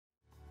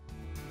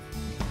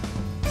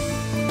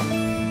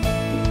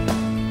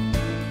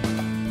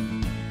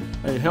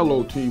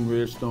Hello, Team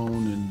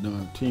Redstone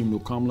and Team New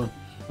Cumberland.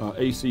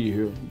 AC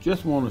here.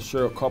 Just want to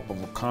share a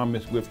couple of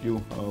comments with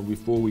you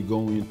before we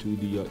go into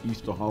the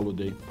Easter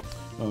holiday.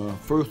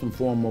 First and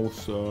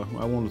foremost,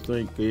 I want to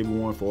thank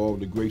everyone for all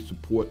the great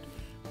support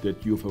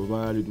that you've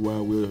provided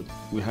while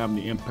we're having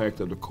the impact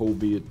of the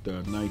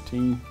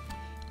COVID-19.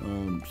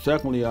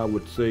 Secondly, I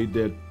would say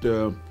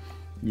that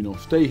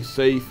stay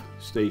safe,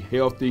 stay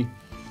healthy.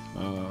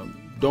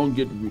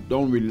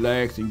 Don't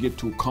relax and get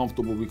too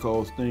comfortable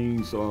because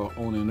things are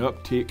on an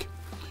uptick.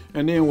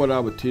 And then what I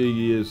would tell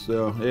you is,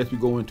 as we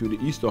go into the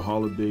Easter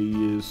holiday,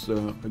 is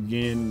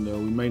again,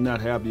 we may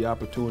not have the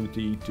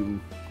opportunity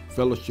to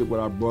fellowship with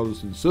our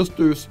brothers and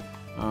sisters,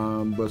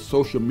 but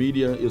social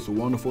media is a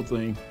wonderful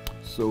thing.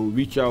 So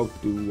reach out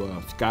through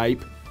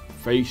Skype,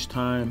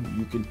 FaceTime,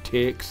 you can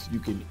text,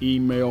 you can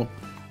email,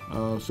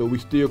 so we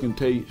still can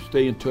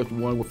stay in touch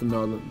one with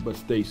another, but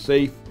stay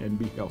safe and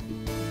be healthy.